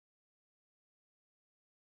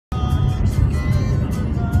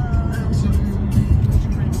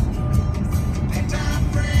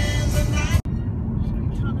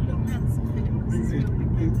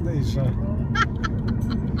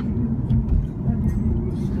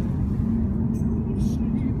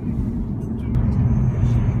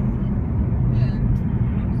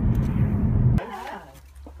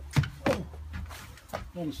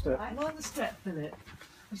the step. I'm on the step, Philip.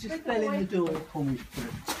 I just fell in the door. Pull me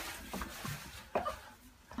through.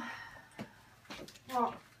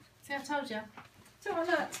 What? See, I told you. So look.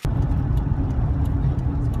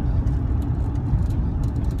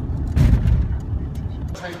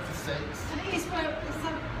 Take the 6. It is where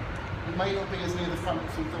It may not be as near the front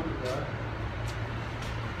as we thought it were.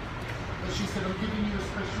 But she said, I'm giving you a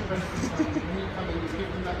special reference number. When you come in, just give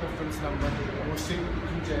them that reference number and we'll see what we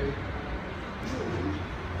can do.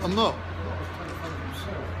 I'm not.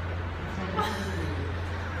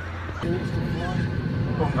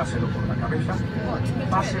 Póngaselo por la cabeza,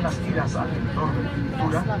 pase las tiras alrededor de la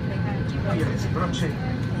pintura, tire ese broche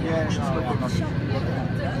y ajustelo con la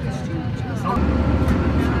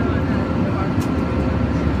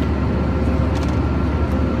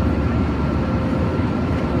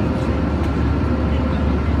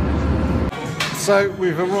So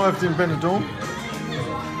we've arrived in Benidorm.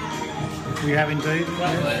 We have indeed.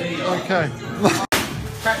 Okay.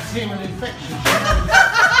 That's human infection.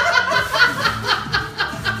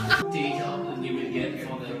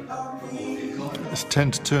 It's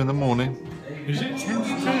 10 to 2 in the morning. Is it 10 to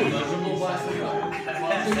 2?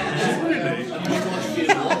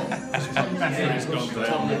 Battery's gone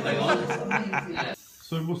down.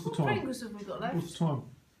 So what's the time? Pringles have we got left? What's the time?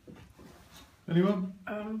 Anyone?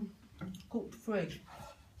 3:15.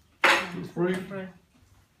 3?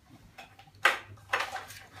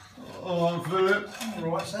 Oh, I'm Philip. All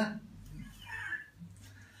right, sir.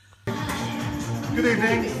 Good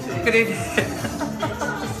evening. Good evening. Say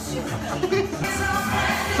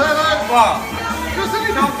hello. What?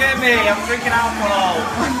 Don't get me, I'm drinking alcohol.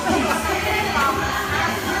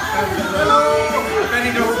 Hello.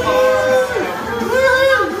 Benidorm.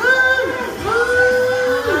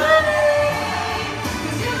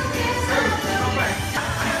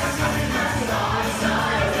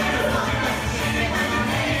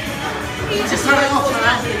 Just turn it off now.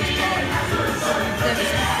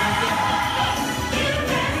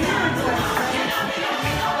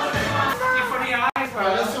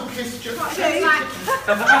 Right, let's all kiss just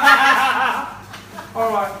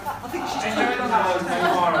Alright. Enjoy the house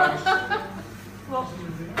tomorrow.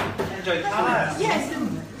 Enjoy the house. Yes.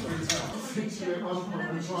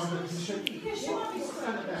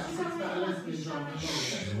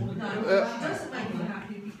 Doesn't make me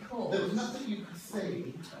happy because there was nothing you could say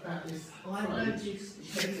about this. I noticed.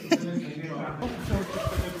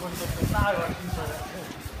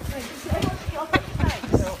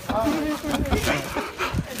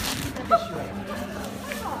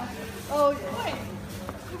 Oh, yeah. Wait.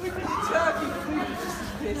 Can we put the turkey food just as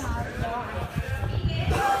this?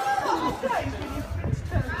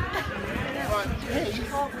 Right,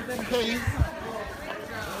 Keith.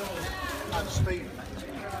 And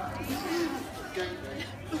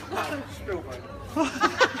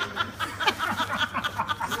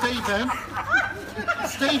Stephen.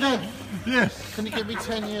 Stephen. Yes. Can you give me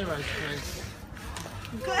 10 euros, please?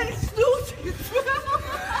 That is snorting as well.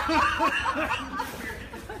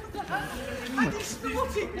 And he's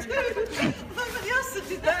snorting too. Nobody else that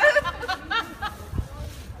did that.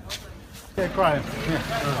 Yeah, Graham.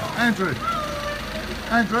 Yeah. Andrew.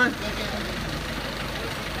 Andrew.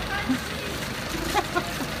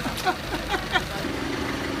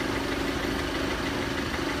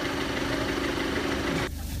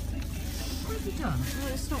 What have you done? No,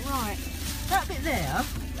 it's not right. That bit there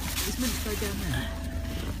is meant to go down there.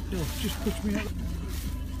 Oh, just push me out.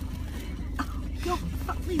 Oh, God,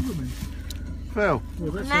 fuck me, woman. Phil.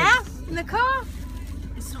 Now? In the car?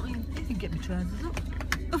 It's not even. You can get me trousers up.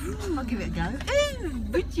 I'll give it a go. Ooh,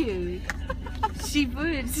 would you? She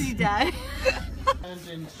would, she does. And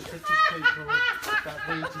into the British people that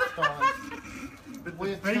we despise.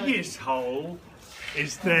 We're Biggest hole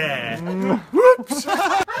is there. Whoops! No,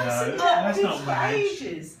 that's not managed.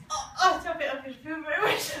 Ages. Oh, stop it, I feel very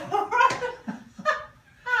much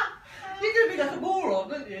You're going to be like a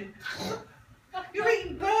moron, aren't you? You're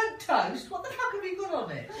eating burnt toast. What the fuck have you got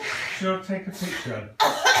on it? Shall I take a picture?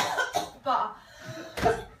 But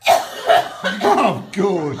Oh,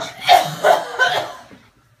 good.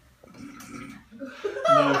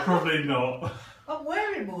 No, probably not. I'm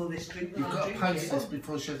wearing more of this drink than You've I'm got to drinking. post this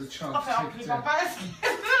before she has a chance I to will take keep it my down. best.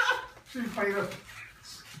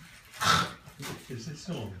 Is this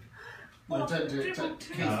on? No, don't do it. Keith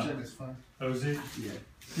doing this fine. Oh, is it? Yeah.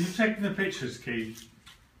 Are you taking the pictures, Keith?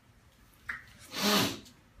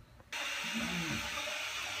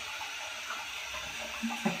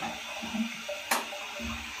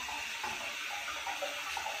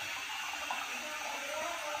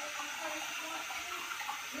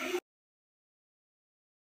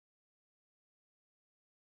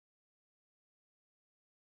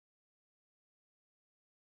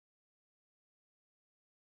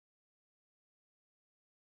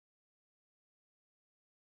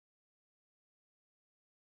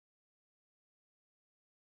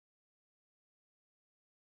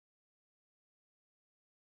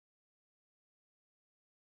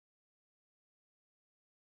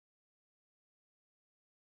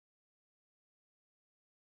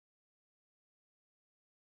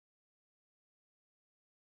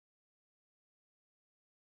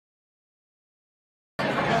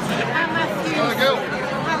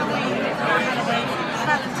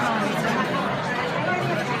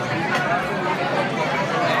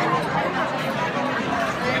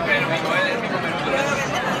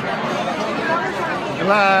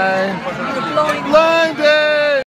 Goodbye. You're blind. Blinded.